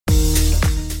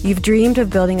You've dreamed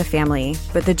of building a family,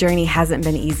 but the journey hasn't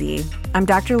been easy. I'm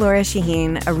Dr. Laura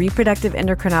Shaheen, a reproductive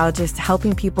endocrinologist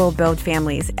helping people build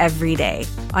families every day.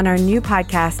 On our new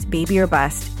podcast, Baby or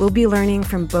Bust, we'll be learning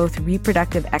from both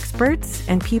reproductive experts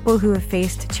and people who have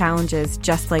faced challenges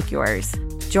just like yours.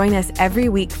 Join us every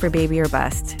week for Baby or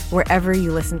Bust, wherever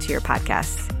you listen to your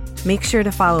podcasts. Make sure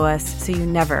to follow us so you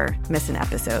never miss an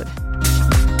episode.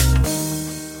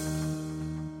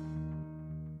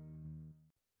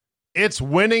 It's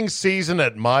winning season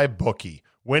at MyBookie.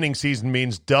 Winning season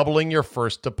means doubling your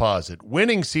first deposit.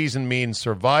 Winning season means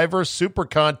Survivor, Super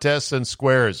Contests, and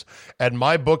Squares. At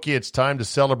MyBookie, it's time to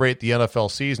celebrate the NFL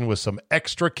season with some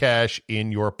extra cash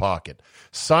in your pocket.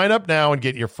 Sign up now and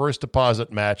get your first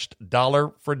deposit matched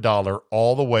dollar for dollar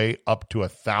all the way up to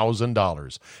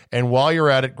 $1,000. And while you're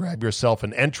at it, grab yourself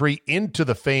an entry into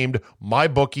the famed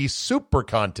MyBookie Super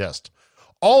Contest.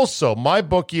 Also,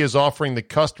 MyBookie is offering the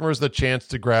customers the chance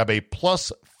to grab a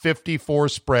plus 54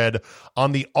 spread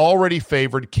on the already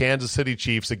favored Kansas City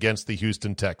Chiefs against the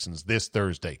Houston Texans this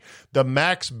Thursday. The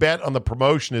max bet on the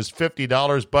promotion is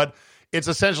 $50, but it's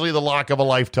essentially the lock of a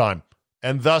lifetime,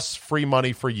 and thus free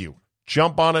money for you.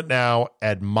 Jump on it now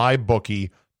at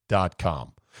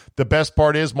mybookie.com. The best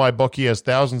part is MyBookie has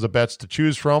thousands of bets to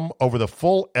choose from over the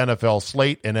full NFL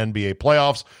slate and NBA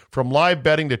playoffs. From live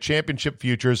betting to championship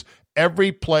futures,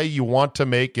 every play you want to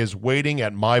make is waiting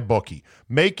at MyBookie.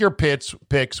 Make your picks,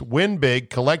 win big,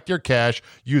 collect your cash,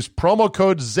 use promo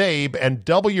code ZABE, and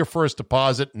double your first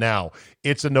deposit now.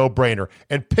 It's a no-brainer.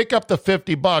 And pick up the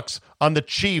 $50 on the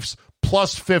Chiefs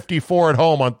plus 54 at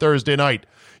home on Thursday night.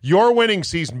 Your winning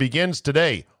season begins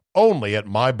today, only at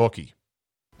MyBookie.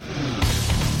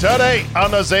 Today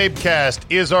on the Zabecast,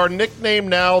 is our nickname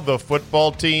now the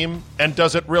football team? And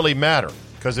does it really matter?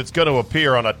 Because it's going to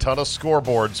appear on a ton of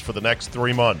scoreboards for the next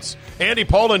 3 months. Andy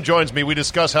Poland joins me. We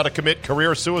discuss how to commit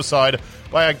career suicide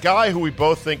by a guy who we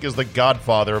both think is the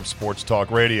godfather of sports talk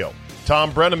radio.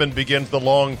 Tom Brenneman begins the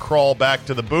long crawl back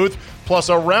to the booth, plus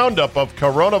a roundup of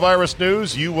coronavirus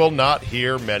news you will not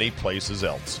hear many places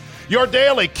else. Your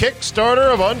daily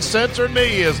Kickstarter of Uncensored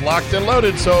Me is locked and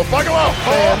loaded, so buckle up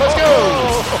and let's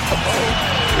go!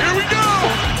 Here we go!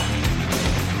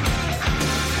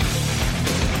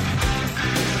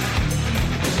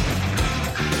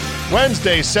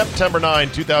 Wednesday, September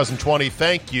 9, 2020.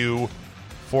 Thank you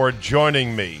for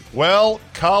joining me. Well,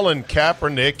 Colin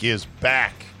Kaepernick is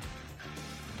back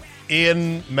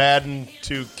in Madden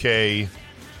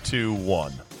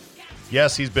 2K21.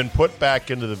 Yes, he's been put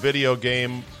back into the video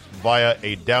game via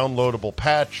a downloadable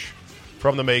patch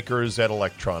from the makers at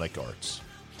Electronic Arts.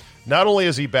 Not only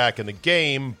is he back in the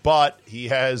game, but he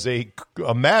has a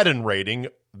Madden rating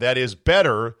that is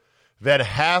better than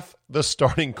half the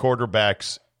starting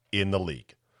quarterbacks in the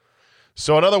league.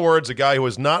 So in other words, a guy who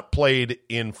has not played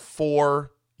in 4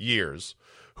 years,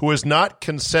 who has not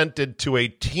consented to a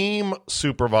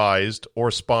team-supervised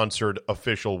or sponsored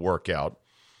official workout,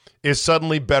 is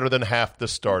suddenly better than half the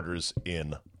starters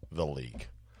in the league.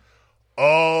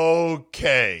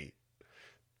 Okay.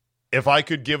 If I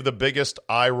could give the biggest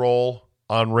eye roll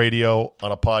on radio,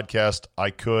 on a podcast,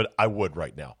 I would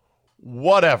right now.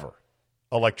 Whatever,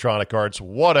 Electronic Arts,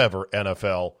 whatever,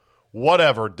 NFL,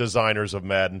 whatever, designers of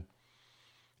Madden.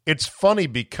 It's funny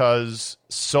because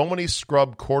so many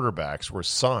scrub quarterbacks were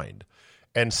signed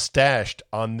and stashed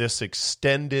on this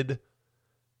extended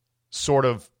sort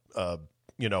of,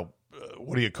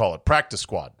 what do you call it, practice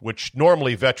squad, which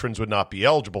normally veterans would not be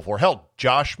eligible for. Hell,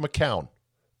 Josh McCown,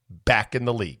 back in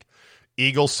the league.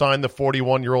 Eagles signed the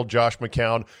 41-year-old Josh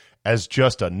McCown as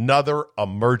just another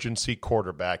emergency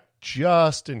quarterback,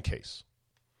 just in case.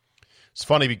 It's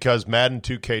funny because Madden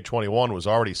 2K21 was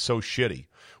already so shitty,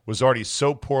 was already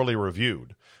so poorly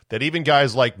reviewed, that even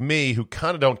guys like me who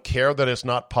kind of don't care that it's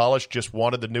not polished, just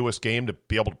wanted the newest game to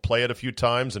be able to play it a few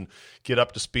times and get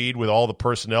up to speed with all the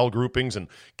personnel groupings and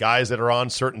guys that are on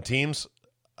certain teams,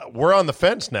 we're on the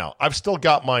fence now. I've still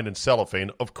got mine in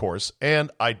cellophane, of course, and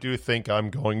I do think I'm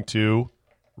going to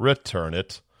return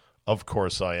it. Of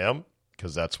course I am,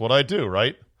 because that's what I do,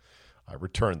 right? I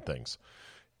return things.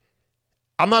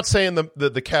 I'm not saying the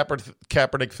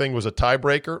Kaepernick thing was a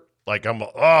tiebreaker. Like,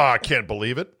 I can't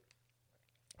believe it.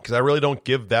 Because I really don't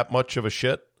give that much of a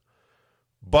shit.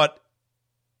 But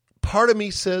part of me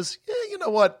says, yeah, you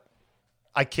know what?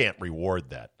 I can't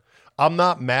reward that. I'm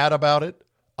not mad about it.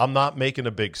 I'm not making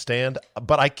a big stand.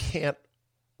 But I can't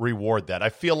reward that. I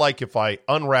feel like if I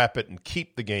unwrap it and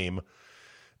keep the game,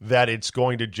 that it's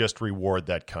going to just reward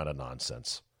that kind of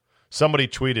nonsense. Somebody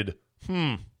tweeted,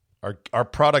 our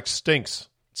product stinks.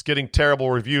 It's getting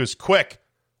terrible reviews. Quick,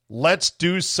 let's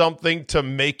do something to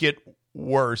make it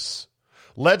worse.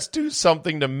 Let's do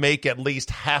something to make at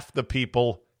least half the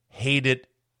people hate it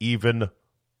even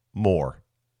more.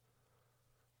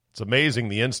 It's amazing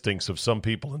the instincts of some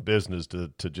people in business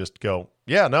to just go,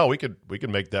 yeah, no, we could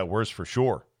make that worse for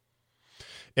sure.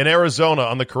 In Arizona,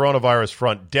 on the coronavirus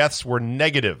front, deaths were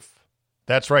negative.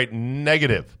 That's right,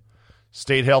 negative.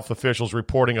 State health officials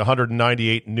reporting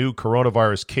 198 new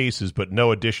coronavirus cases, but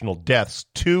no additional deaths.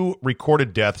 2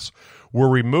 recorded deaths were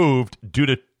removed due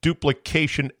to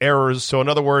duplication errors. So in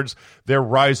other words, they're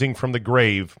rising from the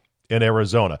grave in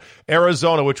Arizona.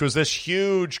 Arizona, which was this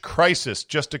huge crisis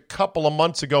just a couple of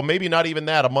months ago, maybe not even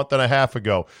that, a month and a half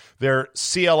ago, their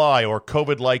CLI, or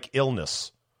COVID-like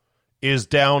illness, is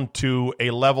down to a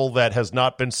level that has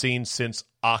not been seen since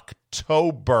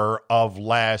October of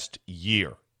last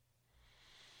year.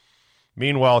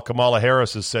 Meanwhile, Kamala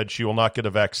Harris has said she will not get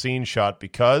a vaccine shot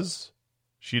because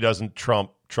she doesn't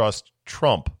trust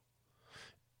Trump.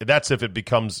 That's if it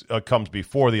comes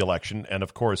before the election. And,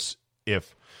 of course,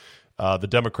 if the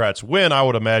Democrats win, I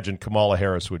would imagine Kamala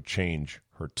Harris would change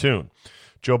her tune.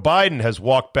 Joe Biden has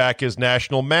walked back his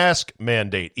national mask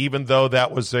mandate, even though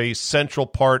that was a central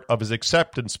part of his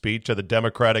acceptance speech at the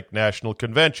Democratic National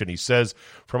Convention. He says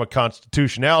from a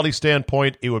constitutionality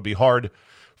standpoint, it would be hard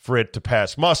for it to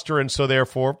pass muster, and so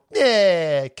therefore,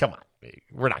 come on,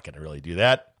 we're not going to really do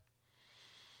that.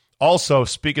 Also,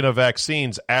 speaking of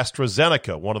vaccines,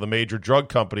 AstraZeneca, one of the major drug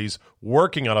companies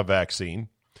working on a vaccine,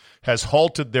 has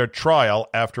halted their trial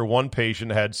after one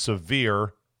patient had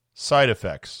severe side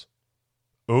effects.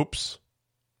 Oops.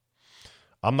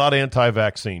 I'm not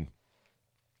anti-vaccine.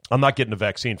 I'm not getting a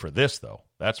vaccine for this, though.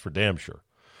 That's for damn sure.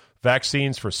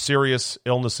 Vaccines for serious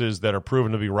illnesses that are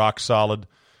proven to be rock solid,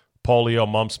 polio,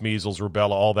 mumps, measles, rubella,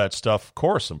 all that stuff. Of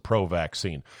course, I'm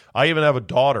pro-vaccine. I even have a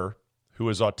daughter who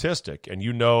is autistic, and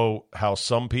you know how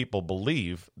some people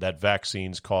believe that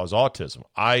vaccines cause autism.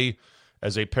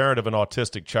 As a parent of an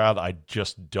autistic child, I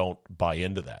just don't buy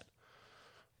into that.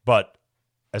 But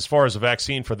as far as a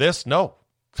vaccine for this, no.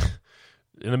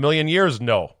 In a million years,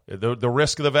 no. The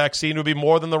risk of the vaccine would be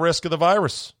more than the risk of the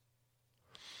virus.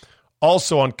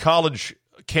 Also, on college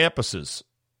campuses,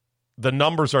 the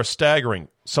numbers are staggering.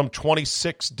 Some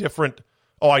 26 different...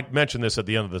 Oh, I mentioned this at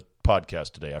the end of the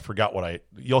podcast today. I forgot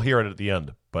you'll hear it at the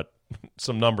end, but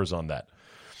some numbers on that.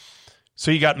 So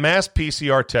you got mass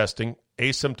PCR testing,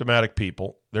 asymptomatic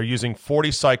people. They're using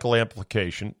 40-cycle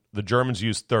amplification. The Germans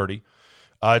use 30.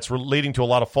 It's leading to a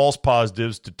lot of false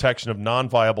positives, detection of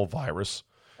non-viable virus.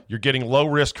 You're getting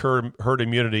low-risk herd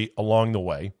immunity along the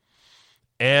way.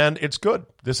 And it's good.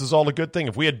 This is all a good thing.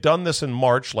 If we had done this in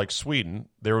March, like Sweden,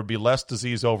 there would be less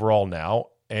disease overall now,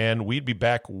 and we'd be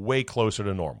back way closer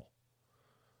to normal.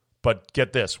 But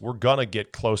get this, we're going to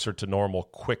get closer to normal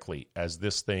quickly as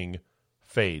this thing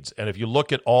fades. And if you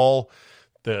look at all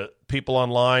the people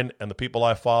online and the people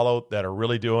I follow that are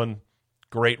really doing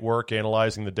great work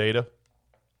analyzing the data,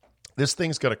 this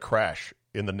thing's going to crash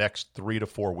in the next 3 to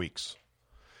 4 weeks.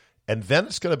 And then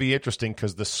it's going to be interesting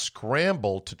because the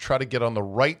scramble to try to get on the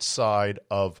right side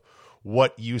of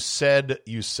what you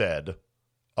said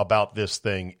about this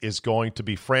thing is going to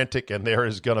be frantic, and there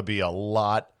is going to be a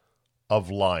lot of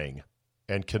lying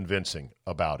and convincing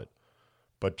about it.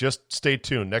 But just stay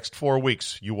tuned. Next 4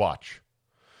 weeks, you watch.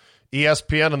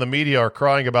 ESPN and the media are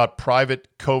crying about private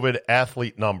COVID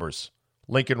athlete numbers.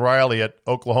 Lincoln Riley at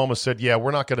Oklahoma said, yeah,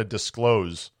 we're not going to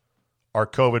disclose our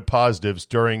COVID positives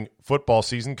during football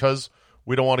season because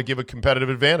we don't want to give a competitive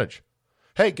advantage.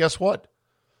 Hey, guess what?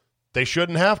 They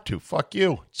shouldn't have to. Fuck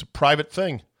you. It's a private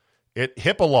thing.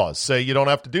 HIPAA laws say you don't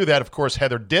have to do that. Of course,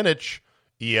 Heather Dinich,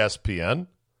 ESPN,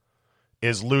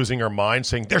 is losing her mind,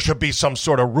 saying there should be some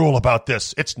sort of rule about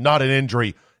this. It's not an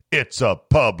injury. It's a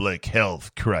public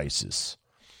health crisis.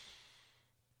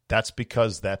 That's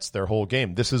because that's their whole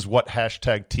game. This is what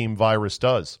hashtag Team Virus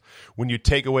does. When you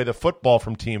take away the football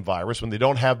from Team Virus, when they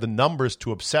don't have the numbers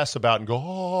to obsess about and go,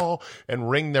 oh, and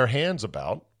wring their hands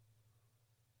about,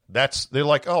 they're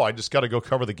like, oh, I just got to go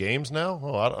cover the games now?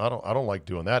 Oh, I don't like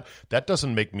doing that. That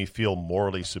doesn't make me feel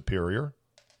morally superior.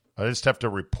 I just have to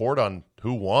report on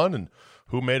who won and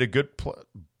who made a good play.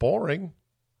 Boring.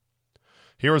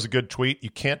 Here is a good tweet. You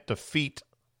can't defeat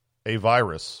a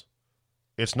virus.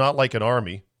 It's not like an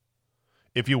army.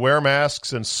 If you wear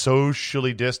masks and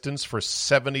socially distance for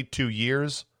 72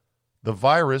 years, the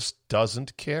virus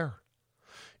doesn't care.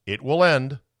 It will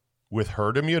end with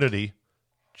herd immunity,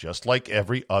 just like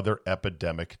every other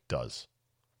epidemic does.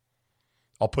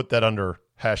 I'll put that under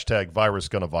hashtag virus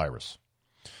gonna virus.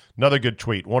 Another good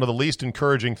tweet. One of the least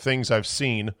encouraging things I've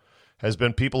seen has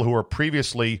been people who were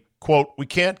previously, quote, we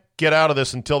can't get out of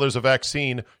this until there's a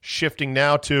vaccine, shifting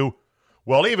now to,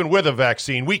 well, even with a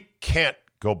vaccine, we can't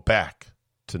go back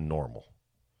to normal.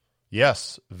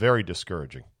 Yes, very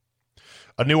discouraging.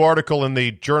 A new article in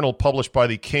the journal published by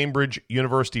the Cambridge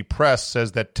University Press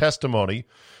says that testimony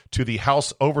to the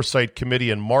House Oversight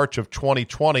Committee in March of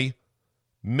 2020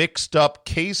 mixed up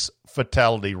case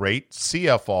fatality rate,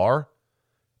 CFR,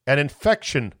 and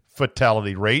infection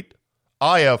fatality rate,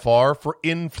 IFR, for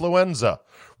influenza,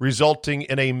 resulting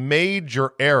in a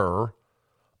major error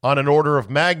on an order of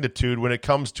magnitude when it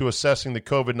comes to assessing the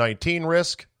COVID-19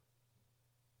 risk.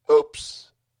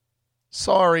 Oops.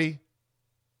 Sorry.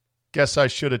 Guess I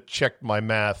should have checked my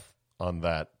math on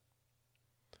that.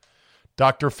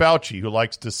 Dr. Fauci, who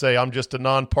likes to say, I'm just a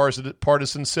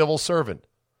nonpartisan civil servant.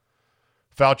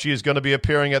 Fauci is going to be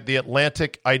appearing at the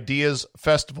Atlantic Ideas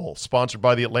Festival, sponsored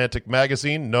by the Atlantic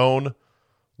magazine, known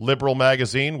liberal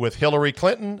magazine, with Hillary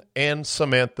Clinton and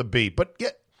Samantha Bee. But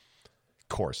yet, of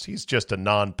course, he's just a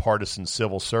nonpartisan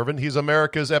civil servant. He's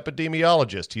America's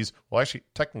epidemiologist. Actually,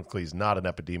 technically, he's not an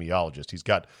epidemiologist. He's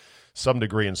got some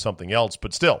degree in something else,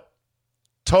 but still,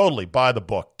 totally by the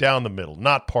book, down the middle,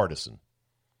 not partisan.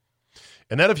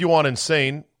 And then if you want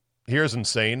insane, here's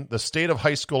insane. The state of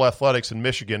high school athletics in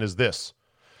Michigan is this.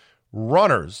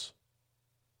 Runners,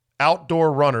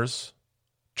 outdoor runners,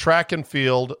 track and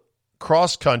field,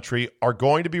 cross country are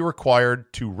going to be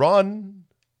required to run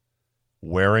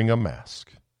wearing a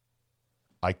mask.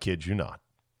 I kid you not.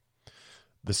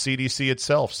 The CDC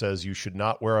itself says you should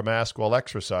not wear a mask while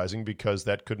exercising because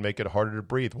that could make it harder to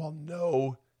breathe. Well,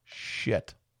 no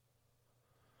shit.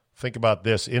 Think about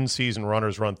this. In-season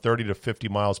runners run 30 to 50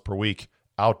 miles per week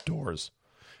outdoors,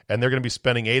 and they're going to be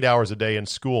spending 8 hours a day in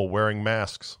school wearing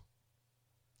masks.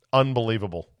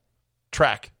 Unbelievable.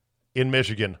 Track in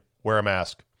Michigan, wear a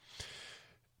mask.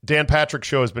 Dan Patrick's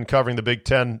show has been covering the Big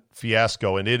Ten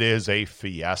fiasco, and it is a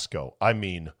fiasco. I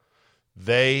mean,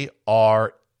 they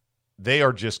are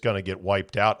just going to get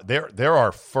wiped out. There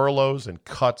are furloughs and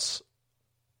cuts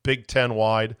Big Ten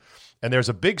wide, and there's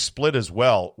a big split as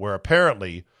well where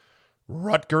apparently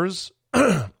Rutgers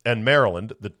and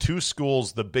Maryland, the two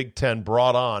schools the Big Ten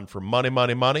brought on for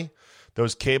money,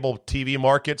 those cable TV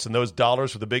markets and those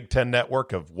dollars for the Big Ten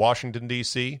network of Washington,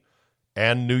 D.C.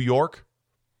 and New York,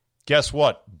 guess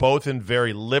what? Both in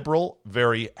very liberal,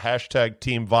 very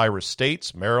 #team virus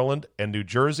states, Maryland and New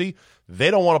Jersey,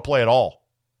 they don't want to play at all.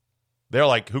 They're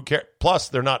like, who cares? Plus,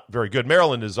 they're not very good.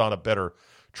 Maryland is on a better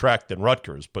track than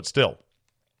Rutgers, but still.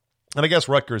 And I guess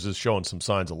Rutgers is showing some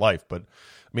signs of life, but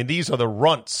I mean, these are the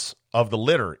runts of the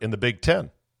litter in the Big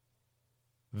Ten.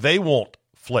 They won't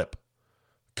flip.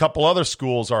 A couple other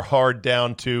schools are hard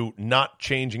down to not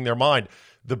changing their mind.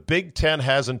 The Big Ten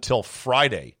has until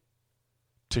Friday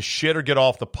to shit or get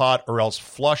off the pot or else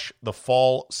flush the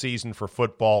fall season for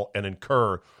football and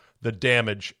incur the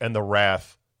damage and the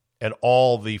wrath and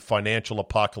all the financial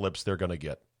apocalypse they're going to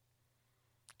get.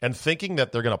 And thinking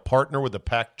that they're going to partner with the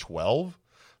Pac-12,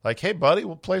 like, hey, buddy,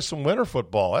 we'll play some winter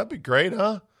football. That'd be great,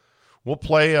 huh? We'll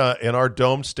play in our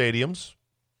domed stadiums,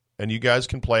 and you guys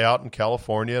can play out in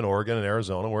California and Oregon and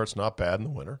Arizona where it's not bad in the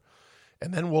winter.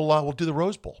 And then we'll do the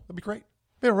Rose Bowl. That'd be great.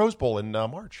 We have a Rose Bowl in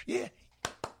March. Yeah.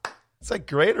 Is that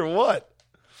great or what?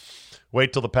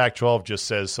 Wait till the Pac-12 just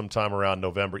says sometime around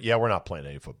November, yeah, we're not playing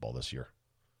any football this year.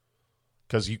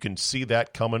 Because you can see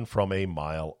that coming from a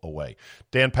mile away.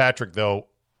 Dan Patrick, though,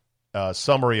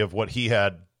 summary of what he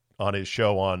had on his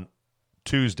show on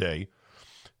Tuesday.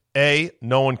 A,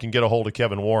 no one can get a hold of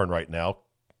Kevin Warren right now,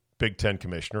 Big Ten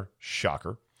commissioner.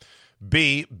 Shocker.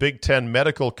 B, Big Ten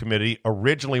Medical Committee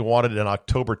originally wanted an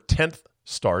October 10th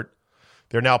start.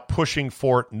 They're now pushing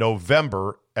for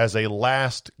November as a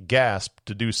last gasp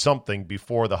to do something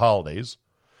before the holidays.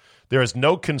 There is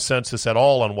no consensus at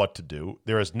all on what to do.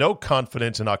 There is no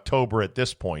confidence in October at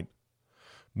this point.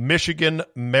 Michigan,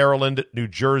 Maryland, New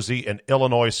Jersey, and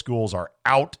Illinois schools are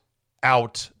out.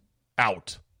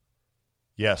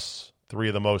 Yes, three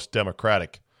of the most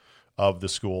democratic of the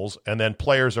schools. And then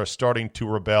players are starting to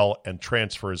rebel, and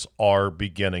transfers are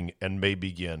beginning and may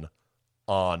begin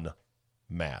en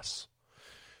masse.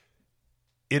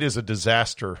 It is a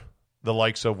disaster, the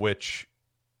likes of which,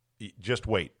 just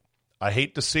wait. I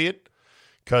hate to see it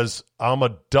because I'm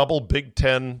a double Big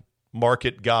Ten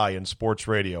market guy in sports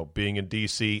radio, being in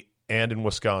D.C. and in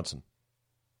Wisconsin.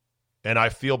 And I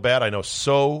feel bad. I know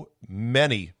so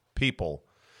many people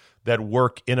that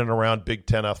work in and around Big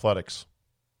Ten athletics.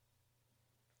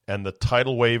 And the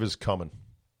tidal wave is coming.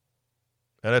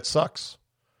 And it sucks.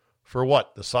 For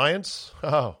what? The science?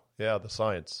 Oh, yeah, the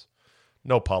science.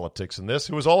 No politics in this.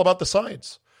 It was all about the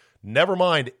science. Never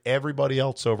mind everybody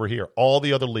else over here. All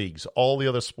the other leagues, all the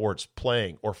other sports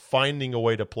playing or finding a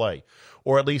way to play,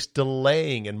 or at least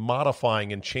delaying and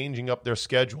modifying and changing up their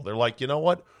schedule. They're like, you know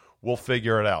what? We'll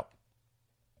figure it out.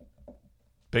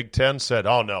 Big Ten said,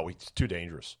 oh, no, it's too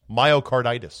dangerous.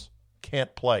 Myocarditis.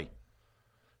 Can't play.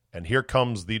 And here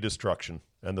comes the destruction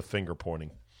and the finger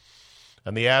pointing.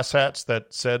 And the asshats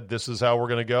that said this is how we're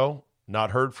going to go,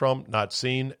 not heard from, not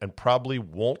seen, and probably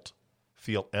won't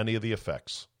feel any of the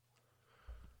effects.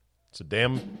 It's a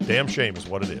damn shame is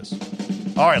what it is.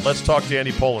 All right, let's talk to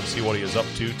Andy Pollin and see what he is up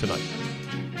to tonight.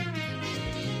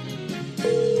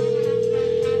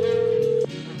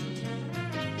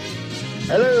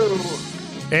 Hello.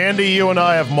 Andy, you and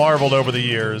I have marveled over the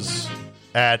years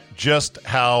at just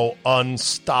how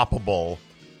unstoppable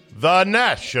the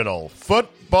National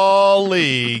Football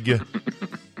League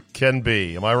can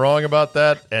be. Am I wrong about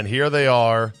that? And here they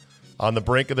are on the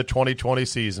brink of the 2020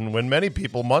 season when many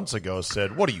people months ago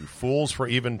said, what are you, fools for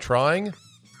even trying?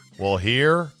 Well,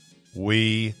 here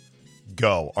we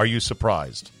go. Are you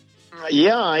surprised?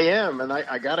 Yeah, I am, and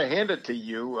I got to hand it to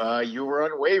you. You were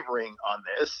unwavering on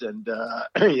this, and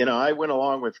I went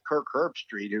along with Kirk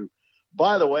Herbstreit, who,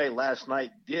 by the way, last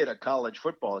night did a college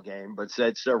football game, but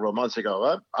said several months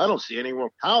ago, I don't see any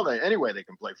way they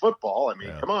can play football. I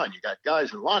mean, Come on, you got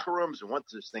guys in locker rooms, and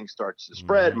once this thing starts to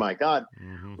spread, my God,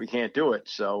 we can't do it.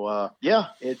 So,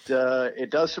 it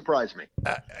does surprise me.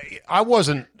 I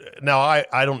wasn't. Now,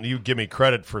 I don't. You give me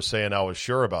credit for saying I was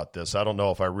sure about this. I don't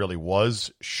know if I really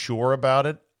was sure about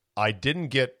it. I didn't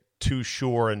get too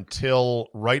sure until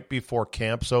right before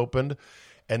camps opened.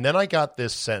 And then I got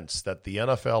this sense that the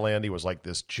NFL, Andy, was like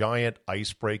this giant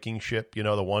ice-breaking ship, you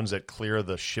know, the ones that clear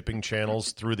the shipping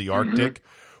channels through the Arctic,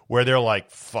 where they're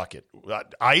like, fuck it,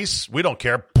 ice, we don't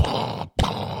care.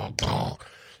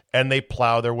 And they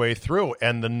plow their way through.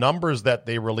 And the numbers that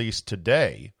they released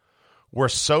today were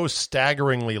so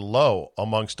staggeringly low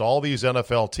amongst all these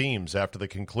NFL teams after the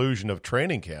conclusion of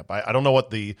training camp. I don't know I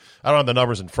don't have the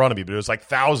numbers in front of me, but it was like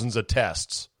thousands of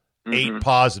tests, 8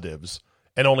 positives,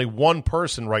 and only one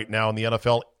person right now in the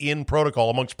NFL in protocol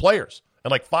amongst players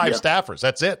and like 5 staffers.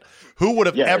 That's it. Who would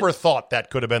have ever thought that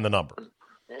could have been the number?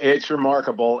 It's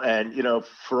remarkable. And,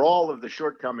 for all of the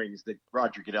shortcomings that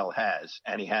Roger Goodell has,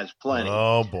 and he has plenty.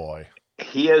 Oh, boy.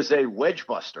 He is a wedge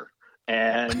buster.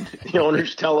 And the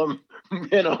owners tell him,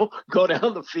 go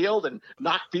down the field and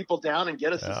knock people down and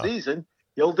get us the season.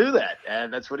 He'll do that.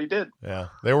 And that's what he did. Yeah.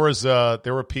 There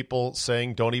were people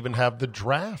saying don't even have the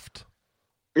draft.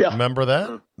 Yeah. Remember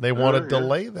that? They want to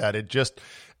delay that. It just,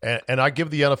 and I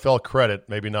give the NFL credit,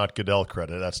 maybe not Goodell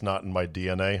credit. That's not in my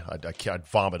DNA. I'd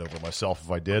vomit over myself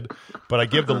if I did. But I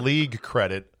give the league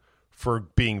credit for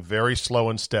being very slow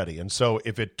and steady. And so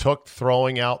if it took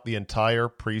throwing out the entire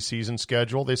preseason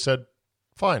schedule, they said,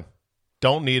 fine,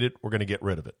 don't need it. We're going to get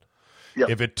rid of it. Yep.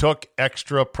 If it took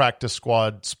extra practice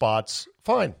squad spots,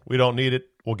 fine, we don't need it.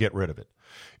 We'll get rid of it.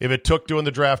 If it took doing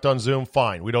the draft on Zoom,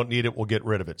 fine. We don't need it. We'll get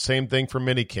rid of it. Same thing for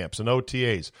mini camps and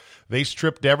OTAs. They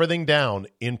stripped everything down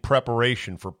in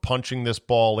preparation for punching this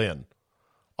ball in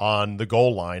on the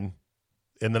goal line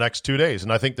in the next 2 days.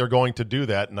 And I think they're going to do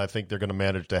that, and I think they're going to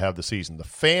manage to have the season. The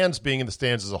fans being in the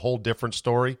stands is a whole different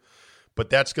story, but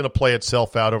that's going to play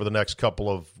itself out over the next couple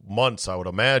of months, I would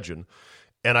imagine.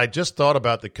 And I just thought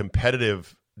about the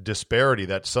competitive disparity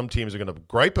that some teams are going to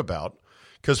gripe about.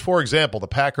 Because, for example, the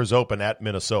Packers open at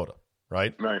Minnesota,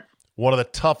 right? Right. One of the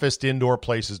toughest indoor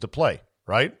places to play,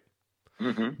 right?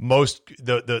 Mm-hmm.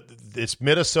 It's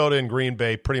Minnesota and Green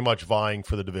Bay pretty much vying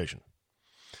for the division.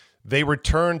 They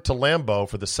return to Lambeau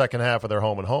for the second half of their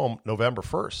home and home November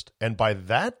 1st. And by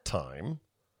that time,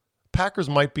 Packers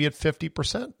might be at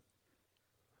 50%.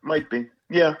 Might be,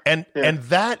 yeah. And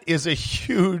that is a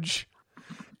huge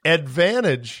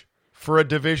advantage for a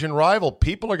division rival.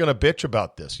 People are going to bitch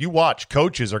about this. You watch,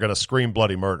 coaches are going to scream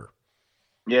bloody murder.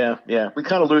 Yeah. We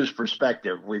kind of lose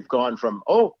perspective. We've gone from,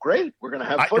 oh, great, we're going to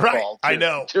have football. I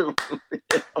know. To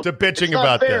bitching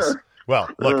about this. Well,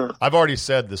 look, I've already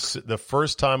said this. The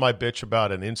first time I bitch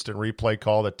about an instant replay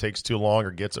call that takes too long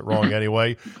or gets it wrong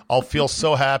anyway, I'll feel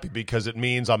so happy because it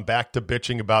means I'm back to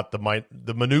bitching about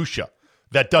the minutia.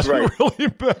 That doesn't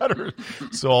really matter.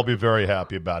 So I'll be very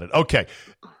happy about it. Okay.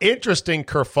 Interesting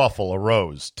kerfuffle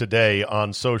arose today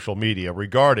on social media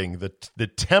regarding the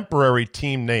temporary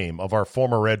team name of our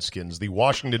former Redskins, the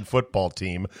Washington football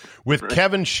team, with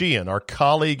Kevin Sheehan, our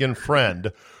colleague and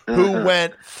friend, who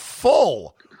went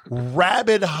full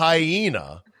rabid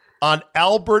hyena on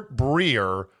Albert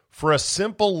Breer for a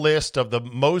simple list of the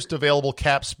most available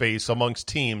cap space amongst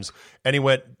teams, and he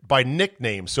went by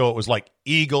nickname. So it was like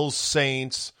Eagles,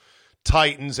 Saints,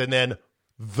 Titans, and then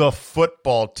the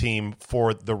football team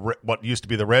for what used to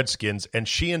be the Redskins. And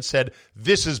Sheehan said,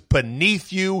 this is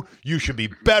beneath you. You should be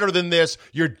better than this.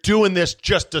 You're doing this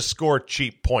just to score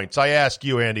cheap points. I ask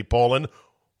you, Andy Pollin,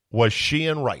 was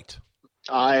Sheehan right?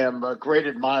 I am a great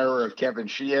admirer of Kevin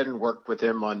Sheehan, worked with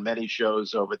him on many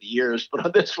shows over the years. But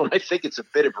on this one, I think it's a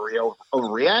bit of a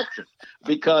overreaction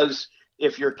because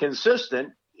if you're consistent,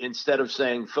 instead of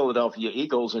saying Philadelphia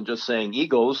Eagles and just saying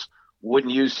Eagles,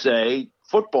 wouldn't you say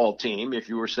football team if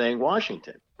you were saying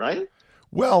Washington, right?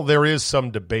 Well, there is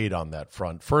some debate on that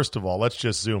front. First of all, let's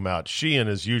just zoom out. Sheehan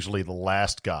is usually the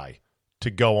last guy to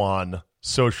go on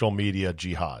social media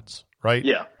jihads, right?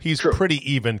 Yeah, he's true.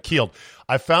 Pretty even-keeled.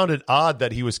 I found it odd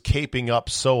that he was caping up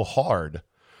so hard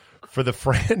for the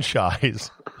franchise,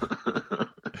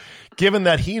 given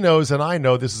that he knows and I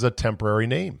know this is a temporary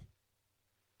name.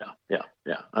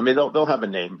 Yeah. I mean, they'll have a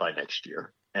name by next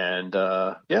year. And,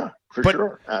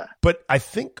 sure. But I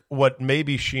think what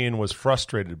maybe Sheehan was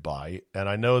frustrated by, and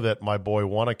I know that my boy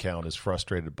One Account is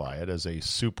frustrated by it as a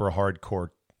super hardcore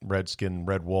Redskin,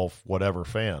 Red Wolf, whatever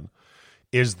fan,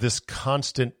 is this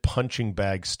constant punching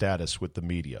bag status with the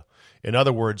media. In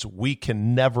other words, we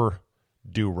can never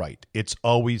do right. It's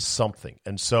always something.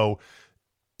 And so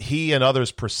he and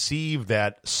others perceive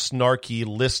that snarky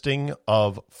listing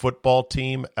of football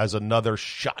team as another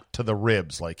shot to the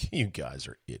ribs, like, you guys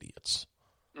are idiots.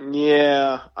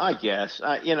 Yeah, I guess.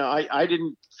 I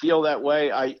didn't feel that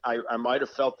way. I might have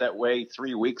felt that way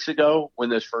 3 weeks ago when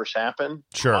this first happened,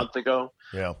 Sure. a month ago.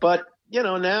 Yeah. But,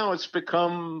 now it's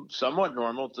become somewhat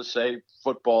normal to say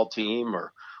football team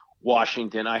or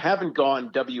Washington. I haven't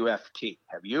gone WFT.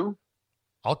 Have you?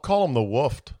 I'll call him the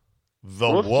Woofed. The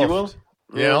Woofed, you will? Woofed.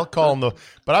 Yeah, I'll call him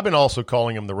but I've been also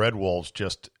calling him the Red Wolves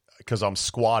just because I'm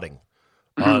squatting.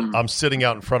 I'm sitting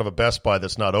out in front of a Best Buy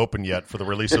that's not open yet for the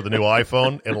release of the new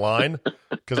iPhone in line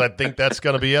because I think that's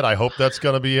going to be it. I hope that's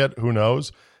going to be it. Who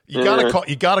knows? You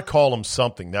got to call him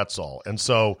something. That's all. And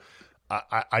so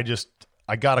I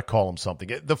got to call him something.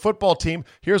 The football team.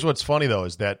 Here's what's funny though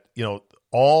is that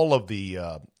all of the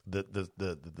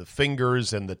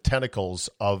fingers and the tentacles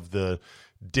of the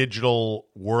digital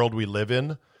world we live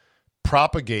in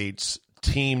propagates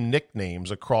team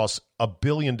nicknames across a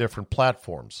billion different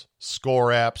platforms, score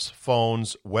apps,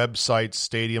 phones, websites,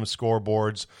 stadium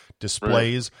scoreboards,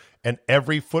 displays, and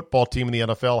every football team in the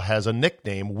NFL has a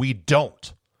nickname. We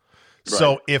don't. Right,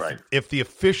 so if the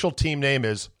official team name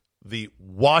is the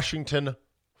Washington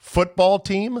football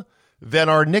team, then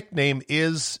our nickname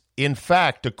is, in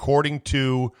fact, according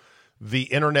to the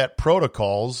internet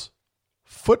protocols,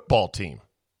 football team.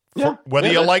 Whether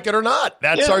you like it or not.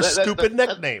 That's our stupid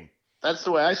nickname. That's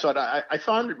the way I saw it. I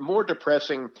found it more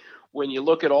depressing when you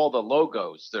look at all the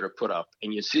logos that are put up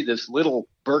and you see this little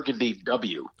burgundy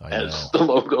W as the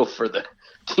logo for the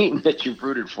team that you've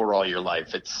rooted for all your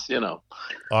life. It's, All right.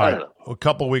 I don't know. A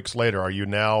couple weeks later, are you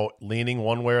now leaning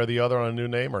one way or the other on a new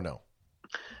name or no?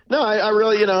 No, I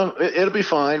really, it'll be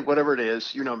fine, whatever it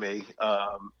is. You know me.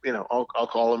 I'll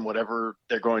call them whatever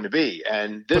they're going to be.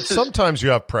 And sometimes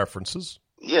you have preferences.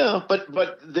 Yeah, but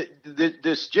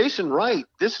this Jason Wright,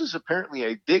 this is apparently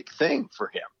a big thing for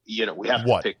him. We have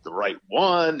to pick the right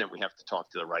one, and we have to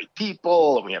talk to the right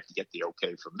people, and we have to get the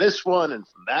okay from this one and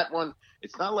from that one.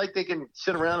 It's not like they can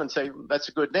sit around and say, that's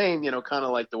a good name, kind of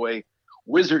like the way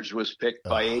Wizards was picked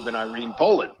by Abe and Irene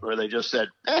Poland, where they just said,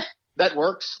 that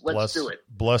works. Let's do it.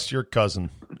 Bless your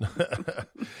cousin.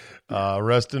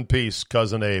 Rest in peace,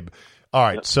 cousin Abe. All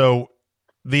right, so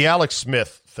the Alex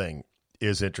Smith thing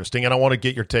is interesting, and I want to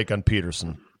get your take on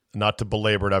Peterson. Not to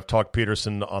belabor it, I've talked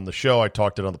Peterson on the show. I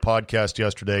talked it on the podcast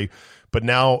yesterday, but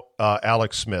now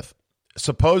Alex Smith.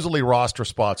 Supposedly roster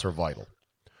spots are vital.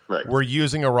 Right. We're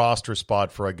using a roster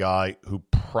spot for a guy who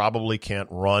probably can't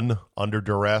run under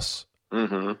duress.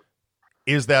 Mm-hmm.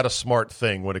 Is that a smart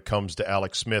thing when it comes to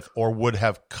Alex Smith, or would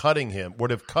cutting him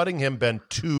been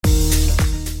too?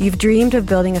 You've dreamed of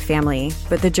building a family,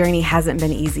 but the journey hasn't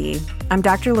been easy. I'm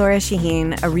Dr. Laura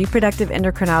Shaheen, a reproductive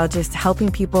endocrinologist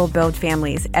helping people build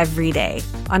families every day.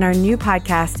 On our new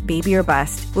podcast, Baby or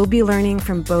Bust, we'll be learning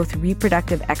from both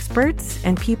reproductive experts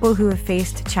and people who have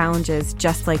faced challenges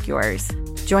just like yours.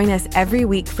 Join us every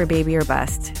week for Baby or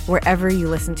Bust, wherever you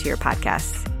listen to your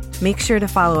podcasts. Make sure to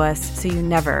follow us so you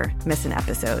never miss an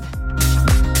episode.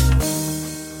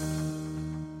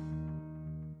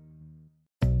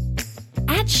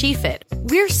 At SheFit,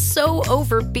 we're so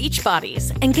over beach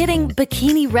bodies and getting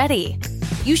bikini ready.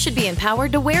 You should be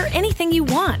empowered to wear anything you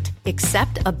want,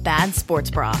 except a bad sports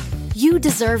bra. You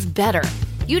deserve better.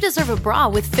 You deserve a bra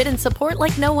with fit and support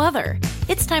like no other.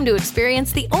 It's time to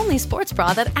experience the only sports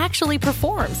bra that actually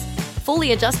performs.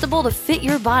 Fully adjustable to fit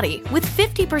your body with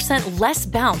 50% less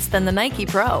bounce than the Nike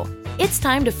Pro. It's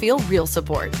time to feel real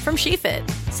support from SheFit.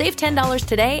 Save $10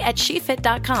 today at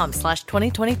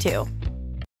SheFit.com/2022.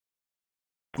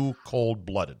 Too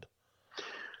cold-blooded?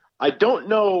 I don't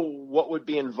know what would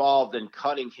be involved in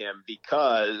cutting him,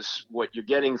 because what you're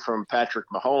getting from Patrick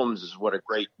Mahomes is what a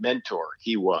great mentor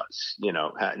he was.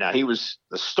 Now he was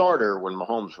the starter when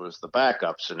Mahomes was the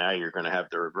backup, so now you're going to have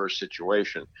the reverse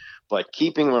situation. But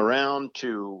keeping him around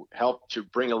to help to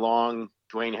bring along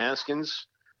Dwayne Haskins,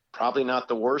 probably not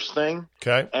the worst thing.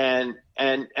 Okay. And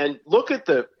look at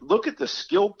the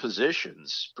skill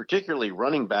positions, particularly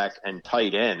running back and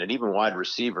tight end, and even wide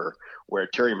receiver, where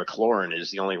Terry McLaurin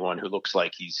is the only one who looks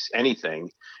like he's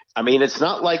anything. I mean, it's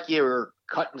not like you're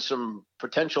cutting some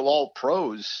potential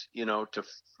all-pros, to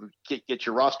get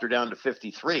your roster down to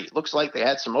 53. It looks like they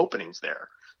had some openings there.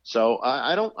 So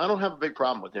I don't have a big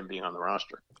problem with him being on the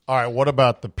roster. All right, what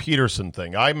about the Peterson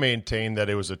thing? I maintained that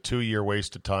it was a 2-year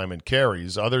waste of time and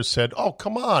carries. Others said, oh,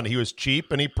 come on, he was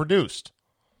cheap and he produced.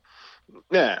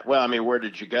 Yeah, well, I mean, where'd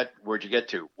you get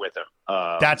to with him?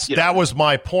 That was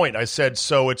my point. I said,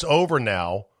 so it's over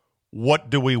now. What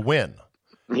do we win?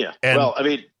 Yeah. And, well, I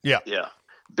mean, yeah.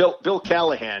 Bill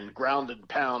Callahan, ground and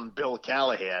pound Bill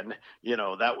Callahan,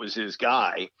 that was his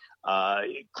guy.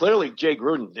 Clearly Jay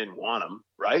Gruden didn't want him,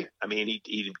 right? I mean,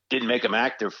 he didn't make him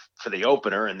active for the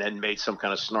opener, and then made some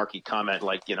kind of snarky comment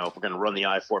like, if we're going to run the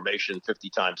I formation 50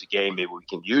 times a game, maybe we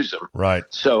can use him. Right.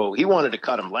 So he wanted to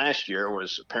cut him last year,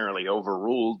 was apparently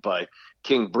overruled by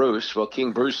King Bruce. Well,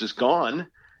 King Bruce is gone,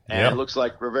 and It looks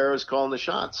like Rivera's calling the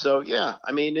shots. So yeah,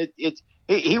 I mean,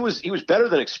 he was better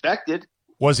than expected.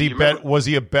 Was he better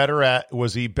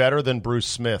than Bruce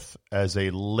Smith as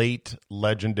a late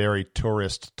legendary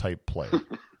tourist type player?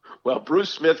 Well,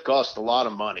 Bruce Smith cost a lot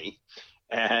of money,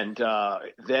 and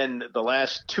then the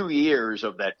last 2 years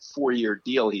of that 4-year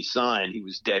deal he signed, he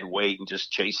was dead weight and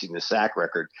just chasing the sack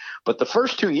record. But the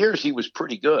first 2 years, he was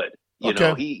pretty good.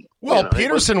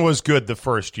 Peterson was good the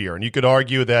first year, and you could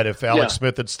argue that if Alex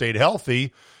Smith had stayed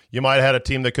healthy, you might have had a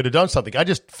team that could have done something. I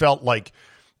just felt like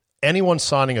anyone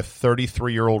signing a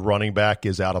 33-year-old running back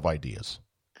is out of ideas.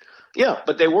 Yeah,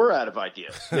 but they were out of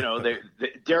ideas.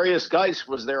 Darius Geis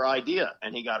was their idea,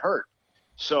 and he got hurt.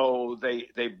 So they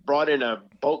brought in a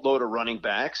boatload of running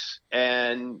backs,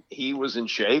 and he was in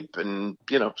shape and,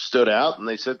 stood out, and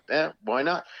they said, why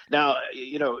not? Now,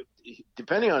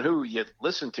 depending on who you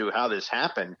listen to, how this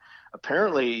happened,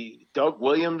 apparently Doug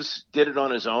Williams did it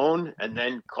on his own and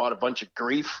then caught a bunch of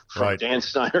grief from Dan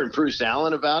Snyder and Bruce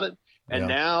Allen about it. And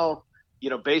now,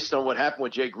 based on what happened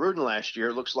with Jay Gruden last year,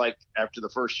 it looks like after the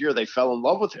first year they fell in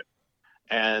love with him.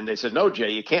 And they said, no,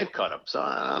 Jay, you can't cut him. So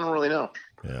I don't really know.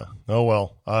 Yeah. Oh,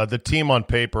 well, the team on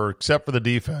paper, except for the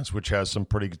defense, which has some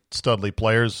pretty studly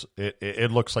players,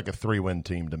 it looks like a 3-win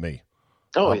team to me.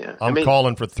 Oh, yeah. I'm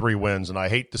calling for 3 wins, and I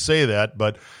hate to say that,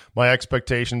 but my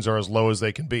expectations are as low as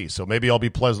they can be. So maybe I'll be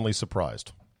pleasantly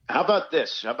surprised. How about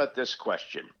this? How about this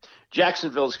question?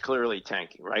 Jacksonville's clearly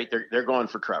tanking, right? They're going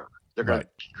for Trevor. They're going to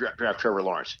draft Trevor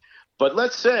Lawrence. But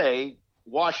let's say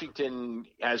Washington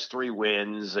has 3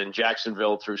 wins and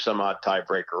Jacksonville, through some odd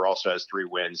tiebreaker, also has 3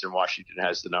 wins, and Washington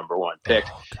has the number 1 pick.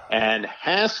 And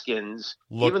Haskins,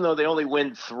 even though they only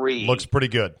win 3, looks pretty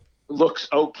good. Looks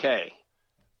okay.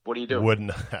 What do you do? What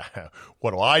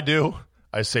do?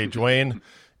 I say, Dwayne,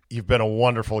 you've been a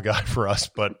wonderful guy for us,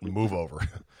 but move over.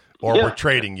 Or we're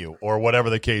trading you, or whatever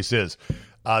the case is.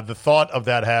 The thought of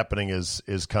that happening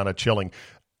is kind of chilling.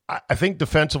 I think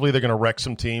defensively they're going to wreck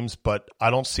some teams, but I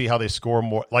don't see how they score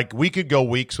more. Like, we could go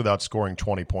weeks without scoring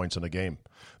 20 points in a game.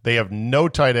 They have no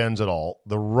tight ends at all.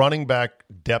 The running back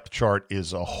depth chart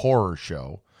is a horror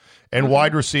show. And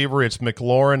wide receiver, it's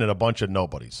McLaurin and a bunch of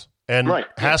nobodies. And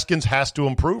Haskins has to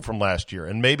improve from last year,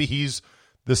 and maybe he's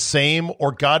the same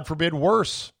or, God forbid,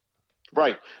 worse.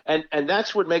 Right. And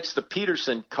that's what makes the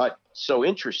Peterson cut so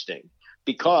interesting.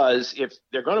 Because if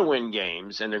they're going to win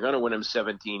games and they're going to win them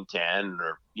 17-10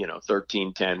 or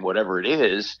 13-10, whatever it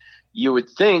is, you would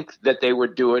think that they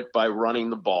would do it by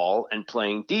running the ball and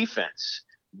playing defense.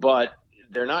 But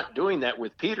they're not doing that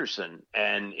with Peterson.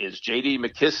 And is J.D.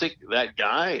 McKissick that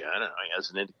guy? I don't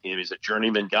know. He's a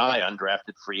journeyman guy,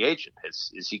 undrafted free agent.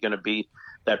 Is he going to be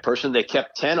that person? They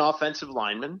kept 10 offensive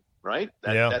linemen, right?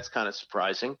 That's kind of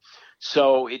surprising.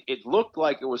 So it looked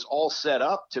like it was all set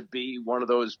up to be one of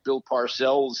those Bill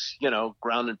Parcells,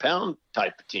 ground and pound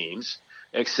type of teams,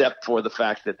 except for the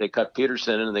fact that they cut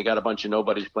Peterson and they got a bunch of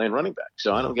nobodies playing running back.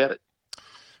 So I don't get it.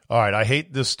 All right. I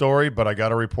hate this story, but I got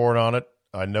to report on it.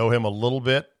 I know him a little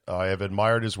bit. I have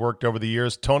admired his work over the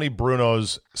years. Tony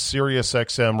Bruno's Sirius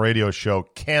XM radio show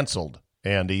canceled,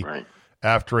 Andy,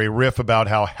 after a riff about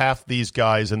how half these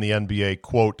guys in the NBA,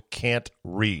 quote, can't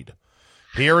read.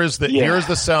 Here's the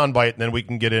soundbite, and then we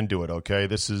can get into it, okay?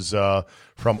 This is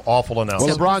from Awful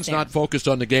Announcement. Well, LeBron's not focused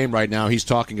on the game right now. He's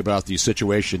talking about the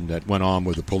situation that went on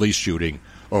with the police shooting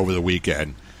over the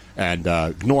weekend. and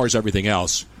ignores everything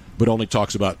else, but only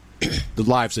talks about the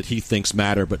lives that he thinks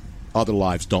matter, but other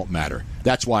lives don't matter.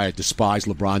 That's why I despise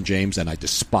LeBron James and I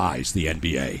despise the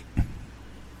NBA.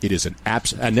 It is an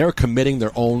and they're committing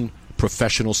their own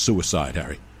professional suicide,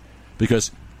 Harry,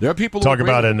 because there are people who talk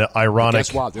about an ironic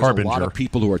harbinger. There's a lot of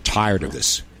people who are tired of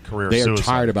this. They are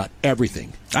tired about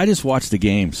everything. I just watch the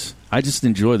games. I just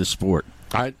enjoy the sport.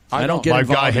 I don't get my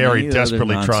involved guy in Harry any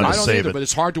desperately other trying to nonsense. save it, but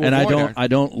it's hard to and avoid. I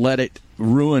don't let it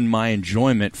ruin my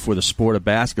enjoyment for the sport of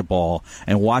basketball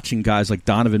and watching guys like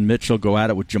Donovan Mitchell go at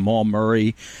it with Jamal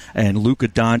Murray and Luka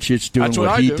Doncic doing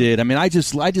what he did. I mean, I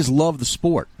just love the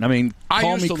sport. I mean,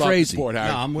 call me crazy. Love the sport,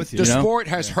 Harry. No, I'm with you.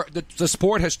 The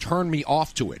sport has turned me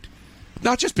off to it.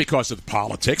 Not just because of the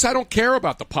politics. I don't care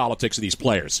about the politics of these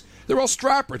players. They're all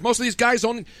strappers. Most of these guys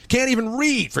can't even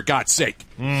read, for God's sake.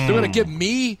 They're going to give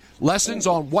me lessons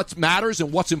on what matters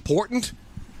and what's important?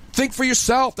 Think for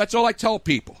yourself. That's all I tell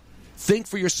people. Think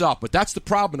for yourself. But that's the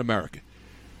problem in America.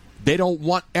 They don't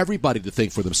want everybody to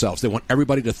think for themselves. They want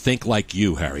everybody to think like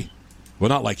you, Harry. Well,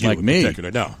 not like you like in me. particular,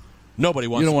 no. Nobody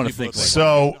wants. You don't want to people think like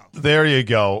So there you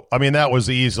go. I mean, that was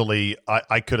easily.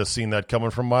 I could have seen that coming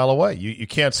from a mile away. You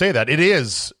can't say that. It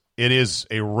is a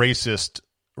racist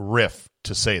riff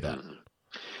to say that.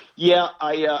 Yeah,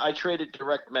 I traded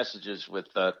direct messages with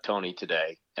Tony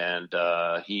today, and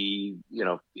he,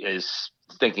 is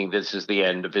thinking this is the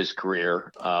end of his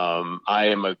career. I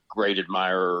am a great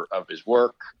admirer of his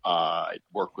work. I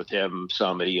worked with him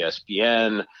some at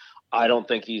ESPN. I don't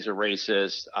think he's a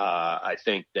racist. I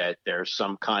think that there's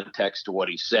some context to what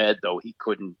he said, though he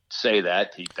couldn't say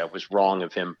that. That was wrong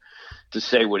of him to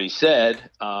say what he said.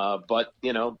 But,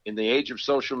 in the age of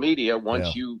social media,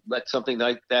 once you let something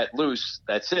like that loose,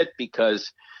 that's it, because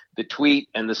the tweet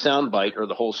and the soundbite are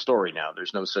the whole story now.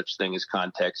 There's no such thing as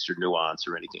context or nuance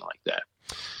or anything like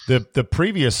that. The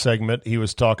previous segment, he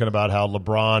was talking about how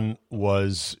LeBron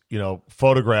was,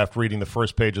 photographed reading the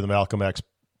first page of the Malcolm X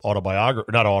but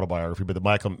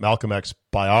the Malcolm X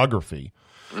biography,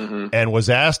 and was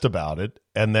asked about it,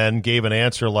 and then gave an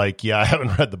answer like, yeah, I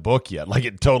haven't read the book yet. Like,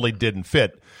 it totally didn't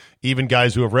fit. Even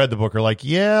guys who have read the book are like,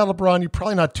 yeah, LeBron, you're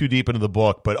probably not too deep into the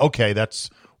book, but okay,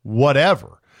 that's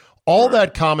whatever. All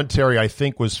that commentary, I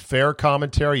think, was fair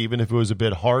commentary, even if it was a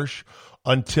bit harsh,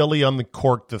 until he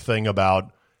uncorked the thing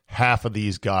about half of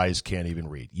these guys can't even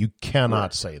read. You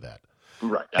cannot say that.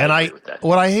 Right.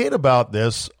 What I hate about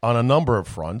this on a number of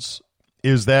fronts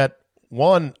is that,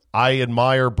 one, I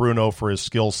admire Bruno for his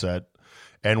skill set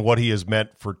and what he has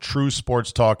meant for true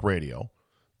sports talk radio.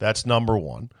 That's number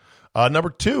one.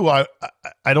 Number two, I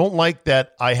don't like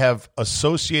that I have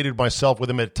associated myself with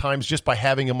him at times just by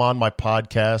having him on my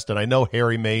podcast, and I know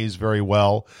Harry Mays very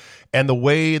well. And the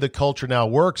way the culture now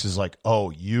works is like, oh,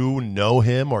 you know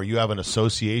him or you have an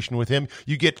association with him.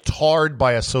 You get tarred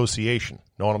by association.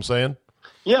 Know what I'm saying?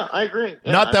 Yeah, I agree.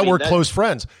 Yeah, Not that we're close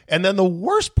friends. And then the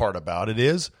worst part about it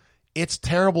is it's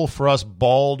terrible for us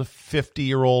bald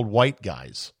 50-year-old white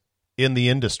guys in the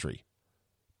industry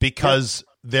because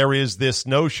there is this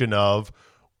notion of,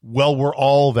 well, we're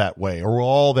all that way or we're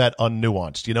all that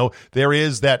unnuanced. There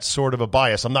is that sort of a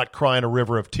bias. I'm not crying a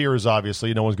river of tears,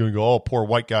 obviously. No one's going to go, oh, poor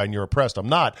white guy and you're oppressed. I'm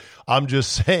not. I'm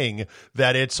just saying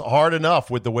that it's hard enough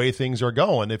with the way things are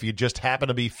going if you just happen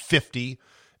to be 50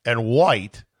 and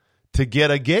white to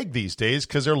get a gig these days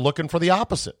because they're looking for the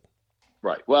opposite.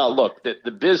 Right. Well, look,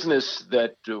 the business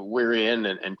that we're in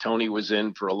and Tony was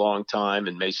in for a long time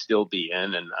and may still be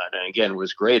in, and again,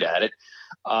 was great at it.